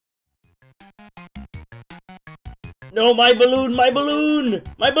No, my balloon, my balloon!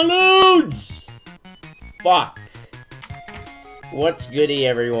 My balloons! Fuck. What's goody,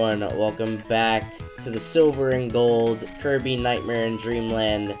 everyone? Welcome back to the Silver and Gold Kirby Nightmare in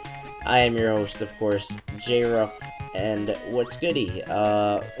Dreamland. I am your host, of course, Ruff, and what's goody?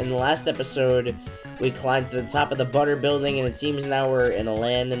 In the last episode, we climbed to the top of the Butter Building, and it seems now we're in a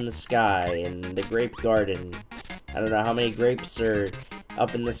land in the sky, in the Grape Garden. I don't know how many grapes are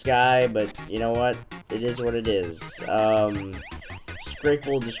up in the sky, but you know what? It is what it is. Just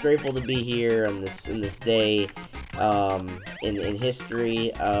grateful to be here on this day, in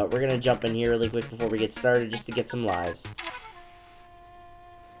history. We're gonna jump in here really quick before we get started, just to get some lives.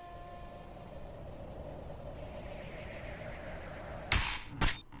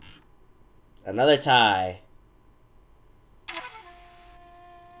 Another tie.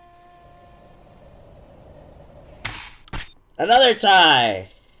 Another tie!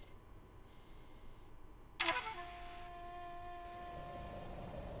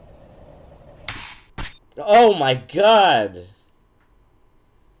 Oh my god!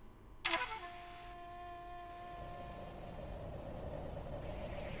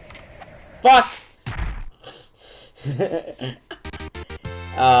 Fuck!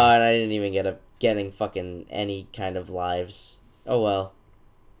 Oh, and I didn't even get getting fucking any kind of lives. Oh well.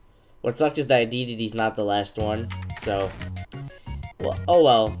 What sucked is that DDD's not the last one, so... Well, oh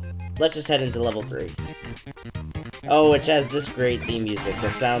well. Let's just head into level 3. Oh, which has this great theme music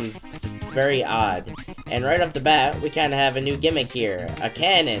that sounds just very odd. And right off the bat, we kind of have a new gimmick here. A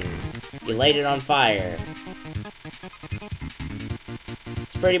cannon! You light it on fire.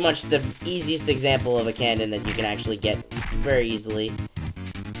 It's pretty much the easiest example of a cannon that you can actually get very easily.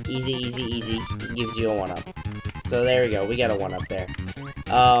 Easy, easy, easy. It gives you a 1-up. So there we go, we got a 1-up there.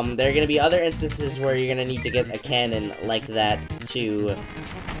 There are gonna be other instances where you're gonna need to get a cannon like that to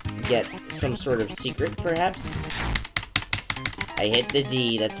get some sort of secret, perhaps. I hit the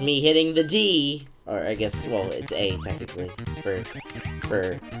D. That's me hitting the D. Or I guess, well, it's A, technically,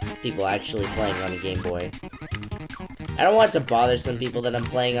 for people actually playing on a Game Boy. I don't want to bother some people that I'm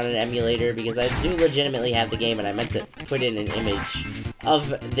playing on an emulator, because I do legitimately have the game, and I meant to put in an image of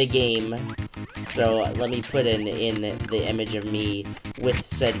the game. So let me put in the image of me with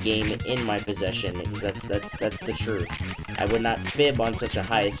said game in my possession, because that's the truth. I would not fib on such a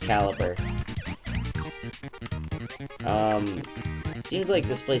highest caliber. It seems like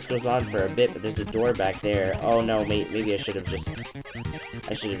this place goes on for a bit, but there's a door back there. Oh no, maybe I should have just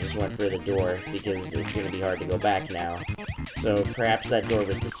went for the door, because it's gonna be hard to go back now. So perhaps that door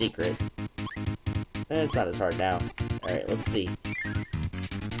was the secret. It's not as hard now. Alright, let's see.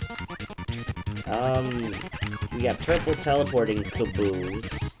 We got purple teleporting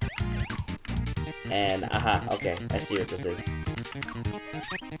caboose. And, aha, okay, I see what this is.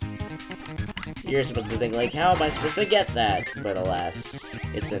 You're supposed to think, like, how am I supposed to get that? But alas,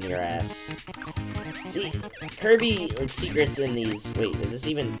 it's in your ass. See, Kirby, like, secrets in these... Wait, is this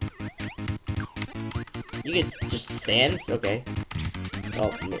even... You could just stand? Okay.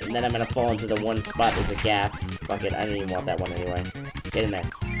 Oh, and then I'm gonna fall into the one spot there's a gap. Fuck it, I didn't even want that one anyway. Get in there.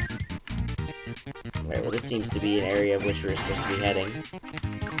 Alright, well this seems to be an area of which we're supposed to be heading.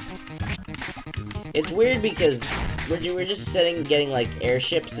 It's weird because we're just getting like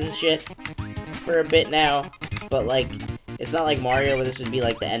airships and shit for a bit now, but like, it's not like Mario where this would be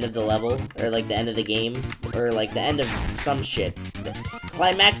like the end of the level, or like the end of the game, or like the end of some shit. The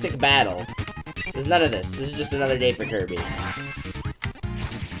climactic battle. There's none of this. This is just another day for Kirby.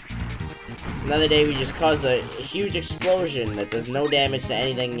 Another day we just cause a huge explosion that does no damage to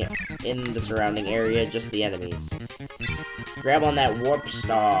anything in the surrounding area, just the enemies. Grab on that Warp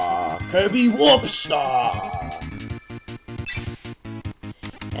Star! Kirby Warp Star!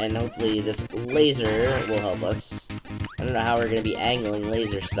 And hopefully this laser will help us. I don't know how we're gonna be angling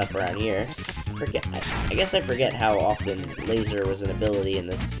laser stuff around here. I guess I forget how often laser was an ability in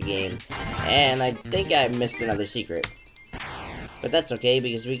this game. And I think I missed another secret. But that's okay,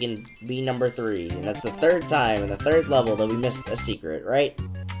 because we can be number 3. And that's the 3rd time in the 3rd level that we missed a secret, right?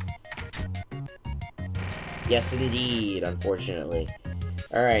 Yes, indeed, unfortunately.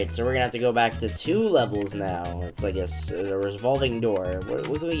 Alright, so we're gonna have to go back to 2 levels now. It's, I guess, a revolving door. What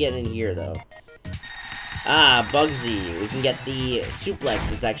can we get in here, though? Ah, Bugsy. We can get the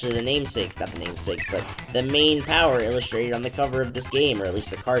suplex. It's actually the namesake. Not the namesake, but the main power illustrated on the cover of this game, or at least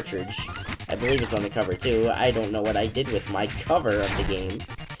the cartridge. I believe it's on the cover, too. I don't know what I did with my cover of the game.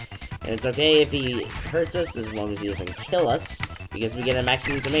 And it's okay if he hurts us, as long as he doesn't kill us, because we get a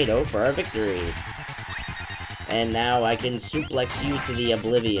maximum tomato for our victory. And now I can suplex you to the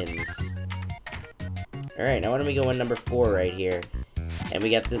oblivions. Alright, now why don't we go in number 4 right here. And we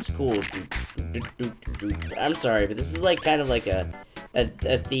got this cool I'm sorry, but this is like kind of like a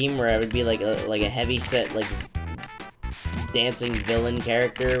theme where it would be like a heavy set like dancing villain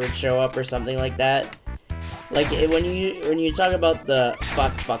character would show up or something like that. Like when you talk about the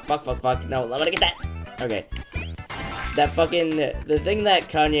fuck. No, I'm gonna get that. Okay. That fucking the thing that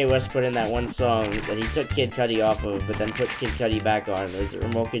Kanye West put in that one song that he took Kid Cudi off of, but then put Kid Cudi back on was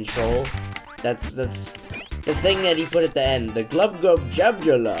remote control. That's the thing that he put at the end. The glub glub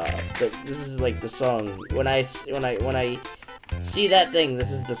jabula. This is like the song. When I see that thing,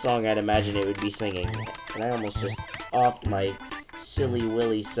 this is the song I'd imagine it would be singing. And I almost just offed my silly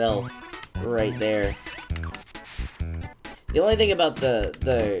willy self right there. The only thing about the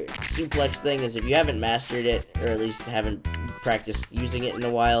suplex thing is if you haven't mastered it, or at least haven't practiced using it in a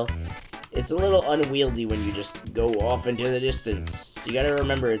while, it's a little unwieldy when you just go off into the distance. You gotta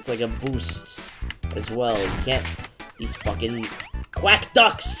remember, it's like a boost as well. You can't... These fucking... Quack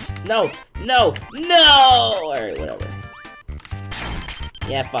ducks! No! Alright, whatever.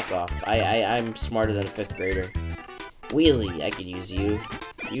 Yeah, fuck off. I'm smarter than a 5th grader. Wheelie, I could use you.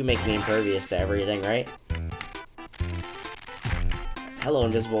 You make me impervious to everything, right? Hello,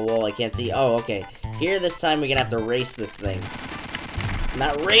 invisible wall, I can't see. Oh, okay. Here, this time, we're gonna have to race this thing.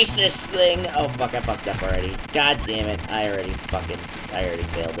 Not racist thing! Oh, fuck, I fucked up already. God damn it. I already failed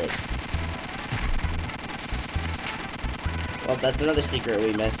it. Well, that's another secret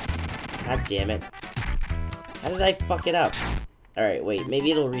we missed. God damn it. How did I fuck it up? Alright, wait.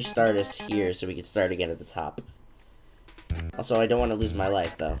 Maybe it'll restart us here so we can start again at the top. Also, I don't want to lose my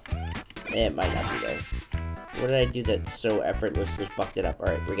life, though. It might not be there. What did I do that so effortlessly fucked it up?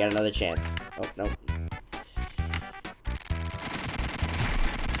 Alright, we got another chance. Oh, no.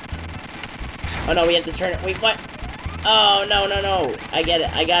 Oh, no, we have to turn it. Wait, what? Oh, no. I get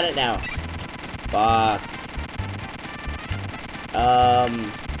it. I got it now. Fuck. I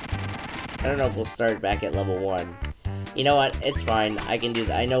don't know if we'll start back at level 1. You know what? It's fine. I can do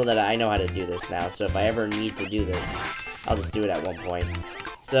that. I know how to do this now, so if I ever need to do this, I'll just do it at one point.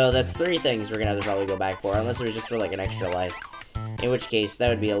 So that's 3 things we're gonna have to probably go back for, unless it was just for like an extra life. In which case, that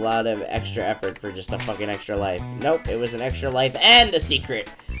would be a lot of extra effort for just a fucking extra life. Nope, it was an extra life and a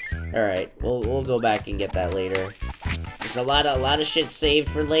secret. Alright, we'll go back and get that later. Just a lot of shit saved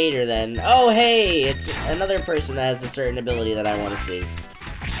for later then. Oh hey, it's another person that has a certain ability that I want to see.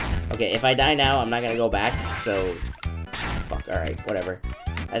 Okay, if I die now, I'm not gonna go back, so... Fuck, alright, whatever.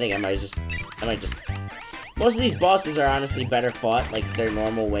 I think I might just... Most of these bosses are honestly better fought, like, their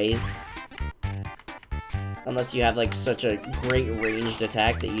normal ways. Unless you have, like, such a great ranged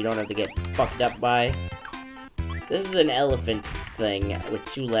attack that you don't have to get fucked up by. This is an elephant thing with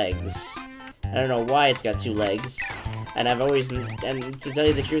 2 legs. I don't know why it's got 2 legs. And and to tell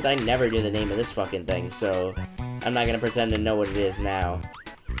you the truth, I never knew the name of this fucking thing, so I'm not gonna pretend to know what it is now.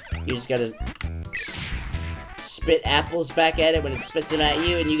 You just gotta spit apples back at it when it spits them at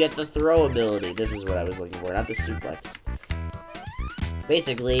you, and you get the throw ability. This is what I was looking for, not the suplex.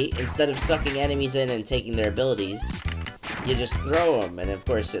 Basically, instead of sucking enemies in and taking their abilities, you just throw them, and of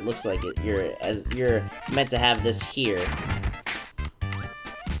course it looks like you're meant to have this here.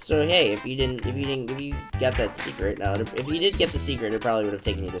 So hey, if you got that secret, now if you did get the secret, it probably would have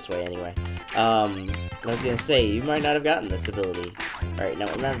taken you this way anyway. I was gonna say, you might not have gotten this ability. Alright,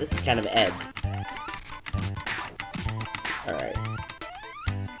 now this is kind of Ed. Alright.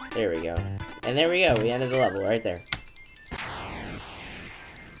 There we go. And there we go, we ended the level right there.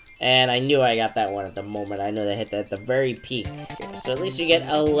 And I knew I got that one at the moment. I know they hit that at the very peak. So at least you get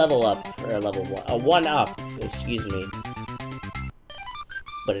a level up, or a level 1. A 1 up, excuse me.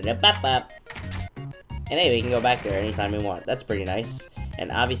 And anyway, we can go back there anytime we want. That's pretty nice.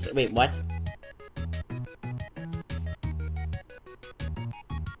 And obviously, wait, what?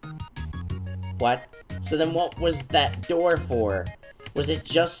 What? So then what was that door for? Was it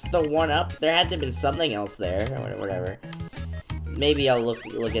just the 1 up? There had to have been something else there, or whatever. Maybe I'll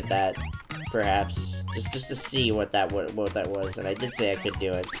look at that, perhaps, just to see what that was. And I did say I could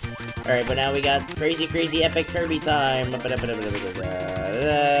do it. All right, but now we got crazy epic Kirby time.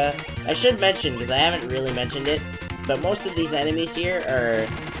 I should mention, because I haven't really mentioned it, but most of these enemies here are,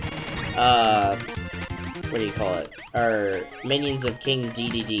 what do you call it? Are minions of King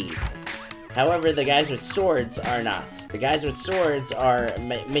DDD. However, the guys with swords are not. The guys with swords are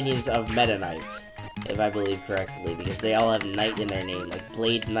minions of Meta Knight, if I believe correctly, because they all have Knight in their name, like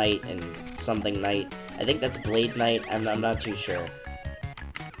Blade Knight and something Knight. I think that's Blade Knight. I'm not too sure.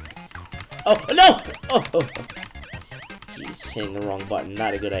 Oh no! Oh. Jeez, hitting the wrong button.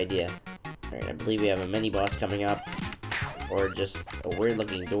 Not a good idea. All right, I believe we have a mini boss coming up, or just a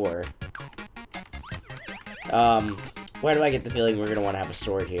weird-looking door. Why do I get the feeling we're gonna want to have a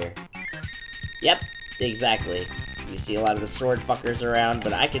sword here? Yep, exactly. You see a lot of the sword fuckers around,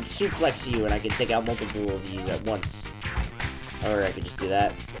 but I can suplex you and I can take out multiple of you at once. Or I could just do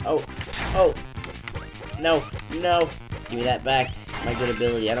that. Oh, oh, no, no, give me that back. My good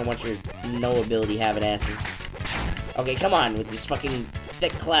ability. I don't want your no ability having asses. Okay, come on with these fucking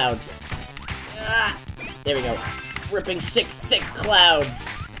thick clouds. Ah, there we go. Ripping sick, thick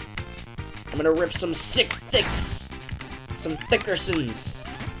clouds. I'm gonna rip some sick thicks. Some thickersons.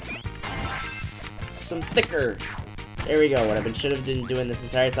 Some thicker. There we go, what I should have been doing this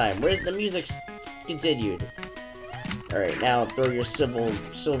entire time. Where's the music's continued? Alright, now throw your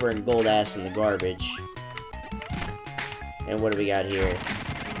silver and gold ass in the garbage. And what do we got here?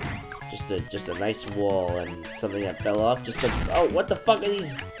 Just a nice wall and something that fell off. Oh, what the fuck are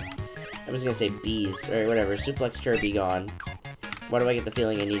these? I was gonna say bees. Alright, whatever. Suplex Kirby gone. Why do I get the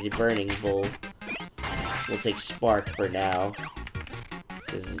feeling I need a burning bull? We'll take spark for now.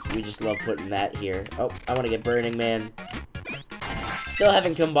 Because we just love putting that here. Oh, I want to get Burning Man. Still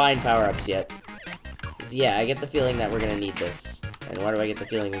haven't combined power-ups yet. Yeah, I get the feeling that we're going to need this. And why do I get the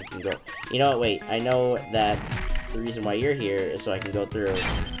feeling we can go... You know what, wait. I know that the reason why you're here is so I can go through...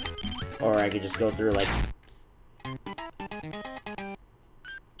 Or I could just go through, like... I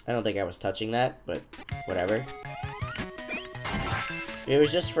don't think I was touching that, but whatever. It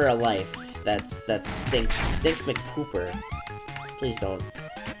was just for a life. That's Stink McPooper. Please don't.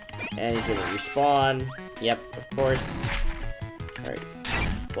 And he's gonna respawn. Yep, of course. Alright.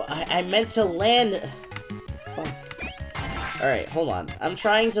 Well, I meant to land... Fuck. Alright, hold on. I'm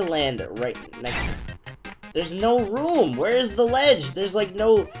trying to land right next to... There's no room! Where is the ledge? There's like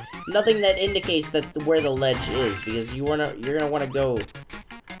nothing that indicates that where the ledge is, because you're gonna wanna go...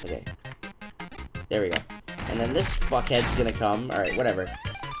 Okay. There we go. And then this fuckhead's gonna come. Alright, whatever.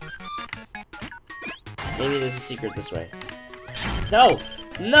 Maybe there's a secret this way. No!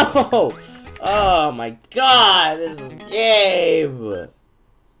 No! Oh my god, this is game!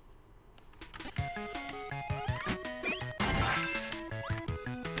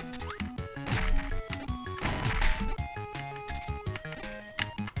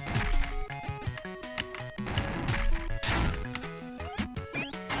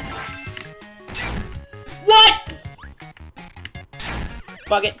 What?!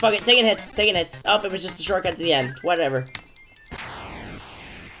 Fuck it, taking hits. Oh, it was just a shortcut to the end. Whatever.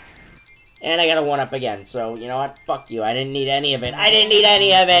 And I got a 1-up again, so, you know what? Fuck you, I didn't need any of it. I didn't need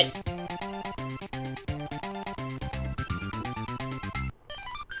any of it!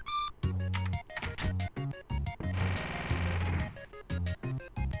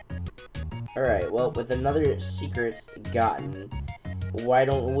 Alright, well, with another secret gotten, why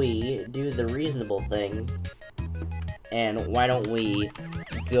don't we do the reasonable thing? And why don't we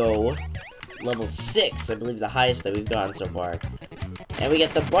go level 6, I believe the highest that we've gone so far. And we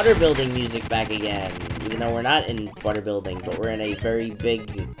get the butter building music back again, even though we're not in butter building, but we're in a very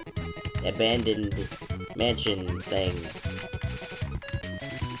big abandoned mansion thing.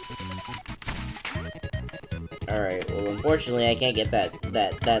 Alright, well unfortunately I can't get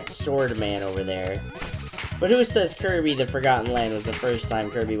that sword man over there. But who says Kirby the Forgotten Land was the first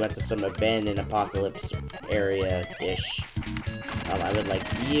time Kirby went to some abandoned apocalypse area-ish? I would like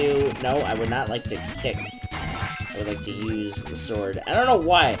you... No, I would not like to kick. I would like to use the sword. I don't know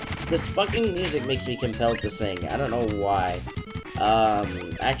why. This fucking music makes me compelled to sing. I don't know why.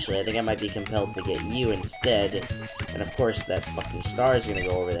 Actually, I think I might be compelled to get you instead. And of course, that fucking star is gonna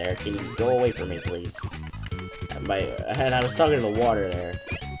go over there. Can you go away from me, please? And I was talking to the water there.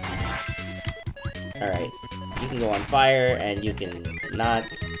 Alright. You can go on fire, and you can not.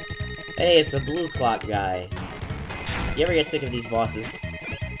 Hey, it's a blue clock guy. You ever get sick of these bosses?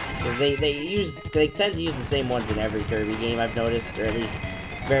 Because they tend to use the same ones in every Kirby game, I've noticed, or at least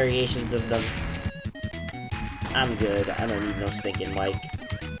variations of them. I'm good. I don't need no stinking mic.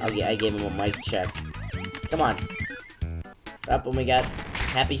 I gave him a mic check. Come on. Up when we got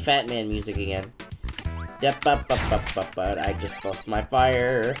Happy Fat Man music again. Yep, but I just lost my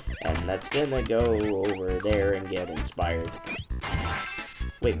fire, and that's gonna go over there and get inspired.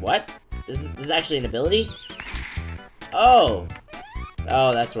 Wait, what? This is actually an ability? Oh!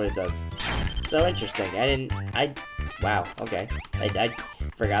 Oh, that's what it does. So interesting. Wow, okay. I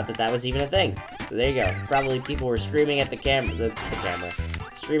forgot that was even a thing. So there you go. Probably people were screaming at the camera,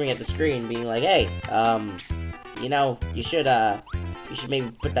 screaming at the screen, being like, hey, you know, you should maybe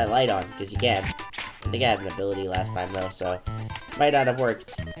put that light on, because you can. I think I had an ability last time, though, so might not have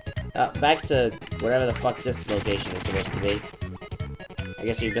worked. Back to whatever the fuck this location is supposed to be. I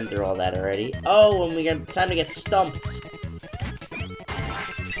guess we've been through all that already. Oh, and we got time to get stumped.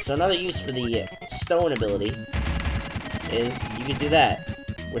 So another use for the stone ability is you could do that.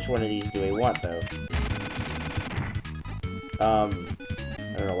 Which one of these do we want, though? I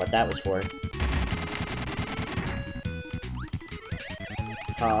don't know what that was for.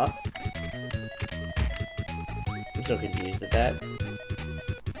 Huh? I'm so confused at that.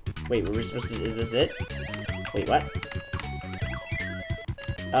 Wait, were we supposed to... Is this it? Wait, what?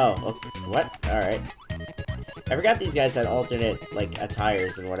 Oh, okay. What? Alright. I forgot these guys had alternate, like,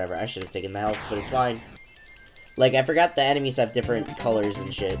 attires and whatever. I should have taken the health, but it's fine. Like, I forgot the enemies have different colors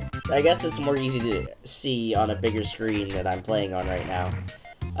and shit. I guess it's more easy to see on a bigger screen that I'm playing on right now.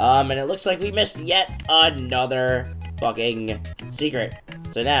 And it looks like we missed yet another fucking secret.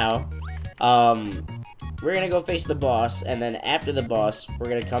 So now, we're gonna go face the boss, and then after the boss, we're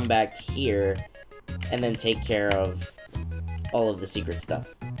gonna come back here, and then take care of all of the secret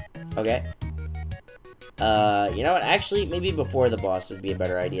stuff. Okay? You know what? Actually, maybe before the boss would be a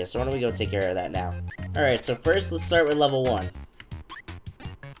better idea, so why don't we go take care of that now? Alright, so first, let's start with level 1.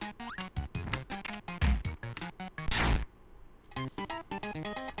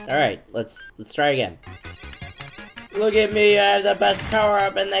 Alright, let's try again. Look at me, I have the best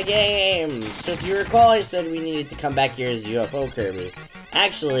power-up in the game! So if you recall, I said we needed to come back here as UFO Kirby.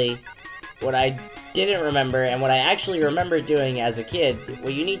 Actually, what I didn't remember, and what I actually remember doing as a kid,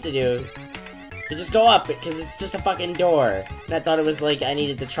 what you need to do is just go up, because it's just a fucking door. And I thought it was like I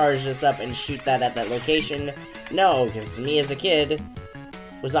needed to charge this up and shoot that at that location. No, because me as a kid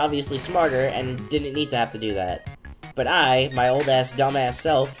was obviously smarter and didn't need to have to do that. But I, my old-ass, dumb-ass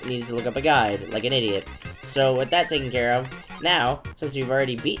self, needed to look up a guide, like an idiot. So, with that taken care of, now, since we've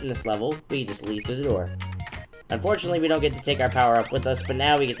already beaten this level, we can just leave through the door. Unfortunately, we don't get to take our power-up with us, but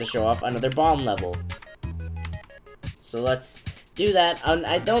now we get to show off another bomb level. So let's do that.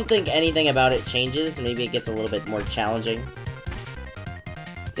 I don't think anything about it changes. Maybe it gets a little bit more challenging.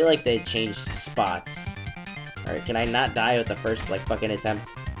 I feel like they changed spots. Alright, can I not die with the first, like, fucking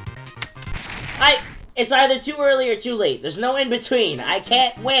attempt? It's either too early or too late. There's no in-between. I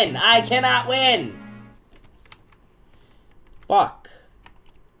can't win. I cannot win. Fuck.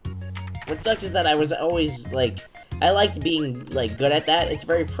 What sucks is that I was always, like... I liked being, like, good at that. It's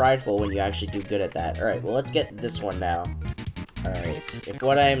very prideful when you actually do good at that. Alright, well, let's get this one now. Alright, if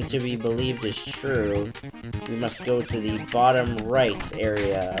what I am to be believed is true, we must go to the bottom right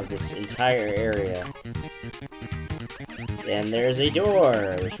area of this entire area. And there's a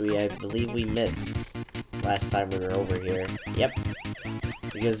door, which I believe we missed last time we were over here. Yep.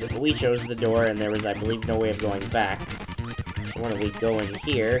 Because we chose the door, and there was, I believe, no way of going back. So why don't we go in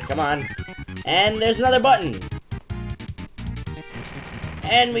here? Come on. And there's another button!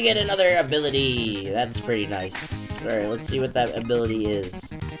 And we get another ability. That's pretty nice. Alright, let's see what that ability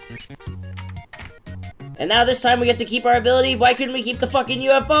is. And now this time we get to keep our ability. Why couldn't we keep the fucking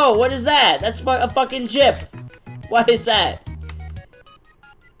UFO? What is that? That's a fucking chip. What is that?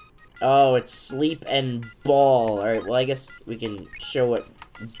 Oh, it's sleep and ball. Alright, well, I guess we can show what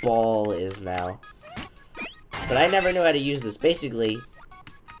ball is now. But I never knew how to use this. Basically,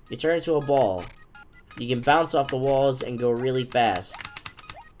 you turn into a ball. You can bounce off the walls and go really fast.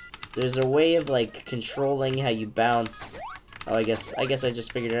 There's a way of, like, controlling how you bounce. Oh, I guess I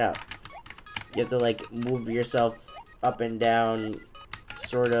just figured it out. You have to, like, move yourself up and down,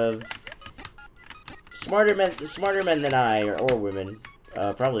 sort of. Smarter men than I, or women,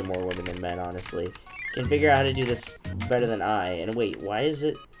 probably more women than men, honestly, can figure out how to do this better than I. And wait, why is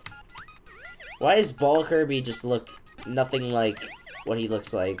Ball Kirby just look nothing like what he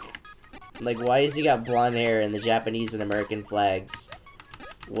looks like? Like, why has he got blonde hair and the Japanese and American flags?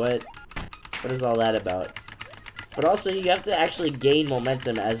 What is all that about? But also, you have to actually gain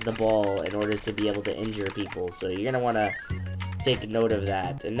momentum as the ball in order to be able to injure people, so you're gonna want to take note of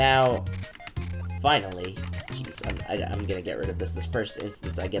that. And now, finally, jeez, I'm gonna get rid of this first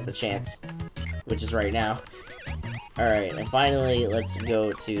instance I get the chance, which is right now. Alright, and finally, let's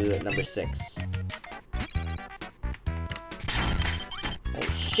go to number 6.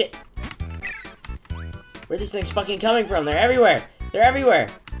 Oh, shit! Where are these things fucking coming from? They're everywhere! They're everywhere!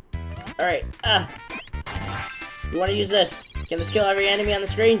 Alright, you wanna use this? Can this kill every enemy on the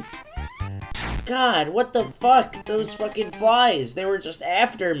screen? God, what the fuck? Those fucking flies, they were just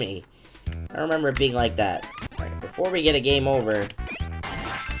after me. I remember it being like that. Alright, before we get a game over,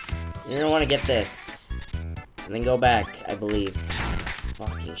 you're gonna wanna get this. And then go back, I believe.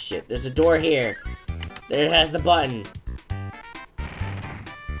 Fucking shit, there's a door here. There it has the button.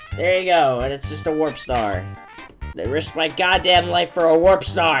 There you go, and it's just a warp star. I risked my goddamn life for a warp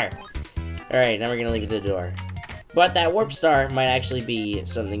star! Alright, now we're gonna leave the door. But that warp star might actually be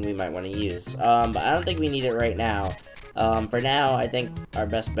something we might want to use. But I don't think we need it right now. For now, I think our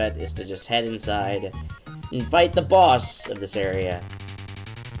best bet is to just head inside and fight the boss of this area.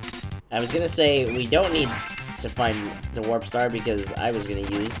 I was gonna say, we don't need to find the warp star because I was gonna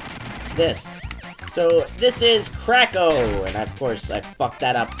use this. So, this is Kracko, and of course, I fucked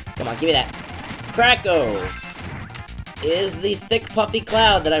that up. Come on, give me that. Kracko is the thick, puffy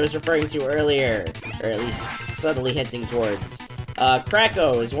cloud that I was referring to earlier, or at least subtly hinting towards.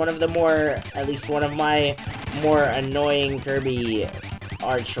 Kracko is one of the at least one of my more annoying Kirby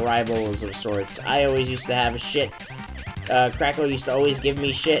arch rivals of sorts. I always used to have shit. Kracko used to always give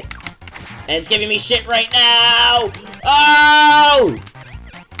me shit. And it's giving me shit right now! Oh!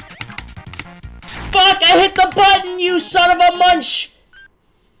 Fuck! I hit the button, you son of a munch!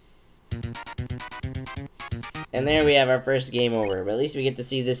 And there we have our first game over. But at least we get to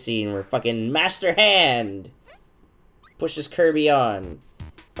see this scene where fucking Master Hand pushes Kirby on.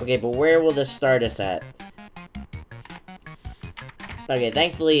 Okay, but where will this start us at? Okay,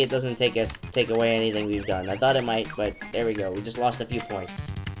 thankfully it doesn't take away anything we've done. I thought it might, but there we go. We just lost a few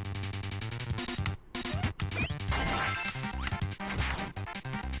points.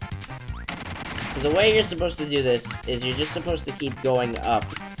 So the way you're supposed to do this is you're just supposed to keep going up.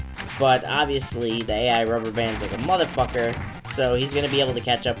 But obviously the AI rubber band's like a motherfucker, so he's gonna be able to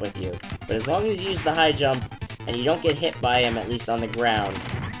catch up with you. But as long as you use the high jump and you don't get hit by him, at least on the ground,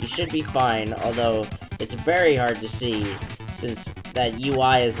 you should be fine, although it's very hard to see since that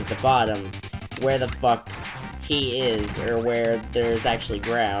UI is at the bottom where the fuck he is or where there's actually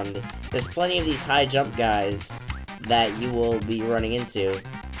ground. There's plenty of these high jump guys that you will be running into.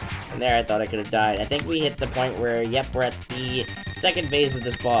 And there I thought I could have died. I think we hit the point where, yep, we're at the second phase of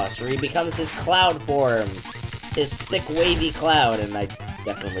this boss, where he becomes his cloud form. His thick, wavy cloud, and I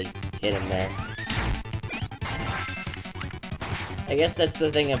definitely hit him there. I guess that's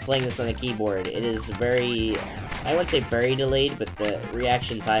the thing of playing this on a keyboard. It is very, I wouldn't say very delayed, but the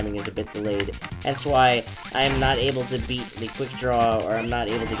reaction timing is a bit delayed. Hence why I am not able to beat the quick draw, or I'm not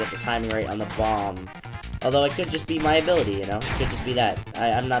able to get the timing right on the bomb. Although it could just be my ability, you know? It could just be that.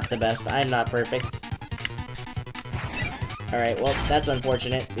 I'm not the best. I'm not perfect. Alright, well, that's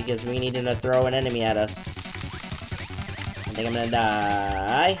unfortunate, because we need to throw an enemy at us. I think I'm gonna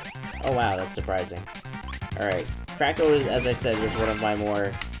die. Oh, wow, that's surprising. Alright. Kracko, as I said, was one of my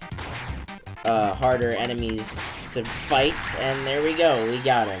more harder enemies to fight, and there we go. We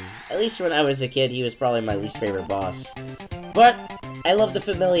got him. At least when I was a kid, he was probably my least favorite boss. But I love the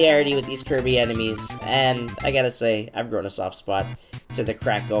familiarity with these Kirby enemies, and I gotta say, I've grown a soft spot to the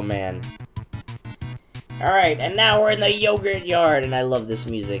Kracko man. Alright, and now we're in the yogurt yard, and I love this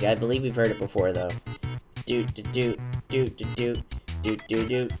music. I believe we've heard it before, though. Doot doot doot doot doot doot doot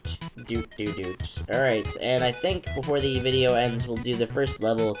doot doot doot doot. Alright, and I think before the video ends, we'll do the first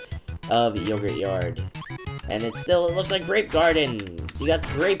level of Yogurt Yard. And it looks like Grape Garden. You got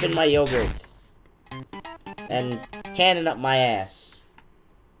grape in my yogurt. And cannon up my ass.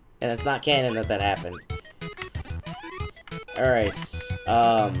 And it's not canon that happened. Alright,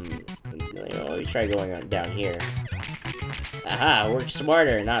 let me try going on down here. Aha, work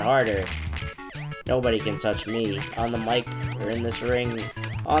smarter, not harder. Nobody can touch me. On the mic, or in this ring,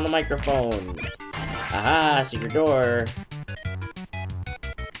 on the microphone. Aha, secret door.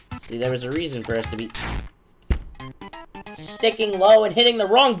 See, there was a reason for us to be sticking low and hitting the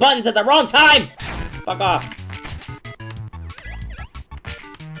wrong buttons at the wrong time! Fuck off.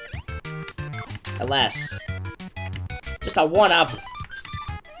 Alas. Just a one-up.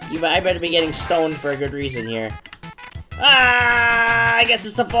 I better be getting stoned for a good reason here. Ah! I guess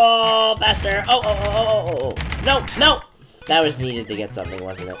it's to fall faster. Oh. No, no! That was needed to get something,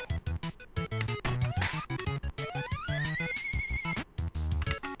 wasn't it?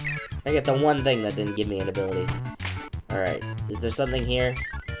 I get the one thing that didn't give me an ability. Alright. Is there something here?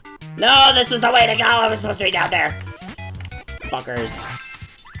 No! This was the way to go! I was supposed to be down there! Fuckers.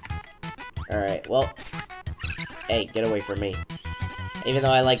 Alright, well. Hey, get away from me. Even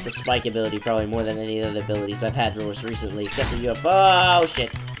though I like the spike ability probably more than any other abilities I've had most recently, except for UFO. Oh,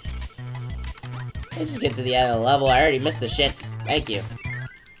 shit. Let's just get to the end of the level. I already missed the shits. Thank you.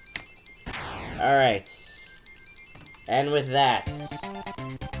 Alright. And with that,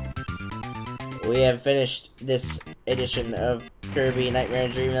 we have finished this edition of Kirby Nightmare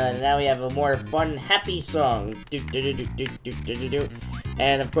in Dreamland, and now we have a more fun, happy song.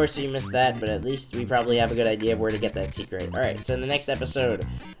 And of course you missed that, but at least we probably have a good idea of where to get that secret. Alright, so in the next episode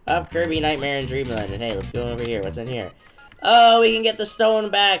of Kirby Nightmare in Dreamland, and hey, let's go over here. What's in here? Oh, we can get the stone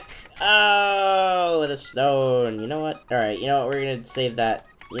back! Oh, the stone. You know what? Alright, you know what? We're gonna save that.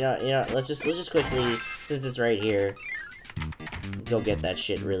 You know, let's just quickly, since it's right here, go get that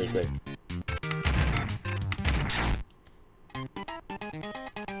shit really quick.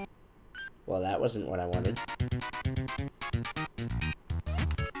 Well, that wasn't what I wanted.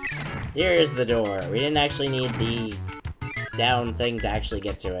 Here's the door. We didn't actually need the down thing to actually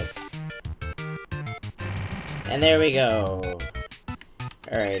get to it. And there we go.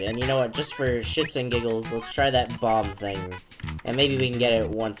 Alright, and you know what? Just for shits and giggles, let's try that bomb thing. And maybe we can get it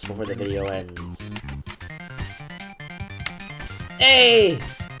once before the video ends. Hey!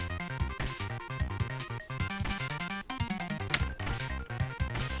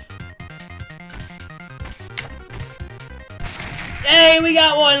 Hey, we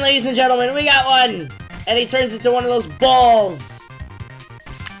got one, ladies and gentlemen. We got one! And he turns into one of those balls.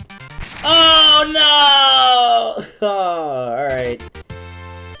 Oh, no! Oh, alright.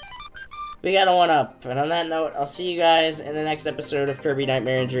 We got a 1-up. And on that note, I'll see you guys in the next episode of Kirby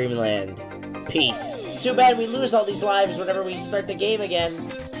Nightmare in Dreamland. Peace. Too bad we lose all these lives whenever we start the game again.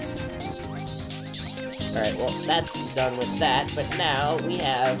 Alright, well, that's done with that. But now we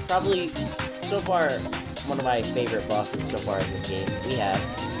have probably, so far, one of my favorite bosses so far in this game. We have,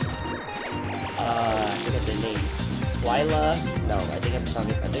 I forget their names. Twyla? No, I think I'm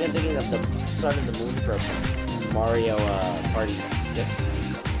thinking of the Sun and the Moon from Mario Party 6.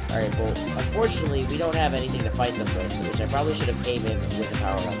 Alright, well, unfortunately, we don't have anything to fight them with, which I probably should have came in with the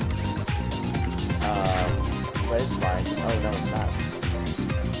power-up. But it's fine. Oh, no, it's not.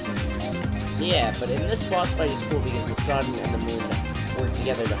 So yeah, but in this boss fight is cool because the Sun and the Moon work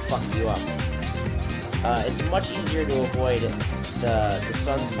together to fuck you up. It's much easier to avoid the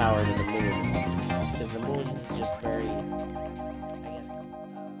Sun's power than the Moon's, because the Moon's is just very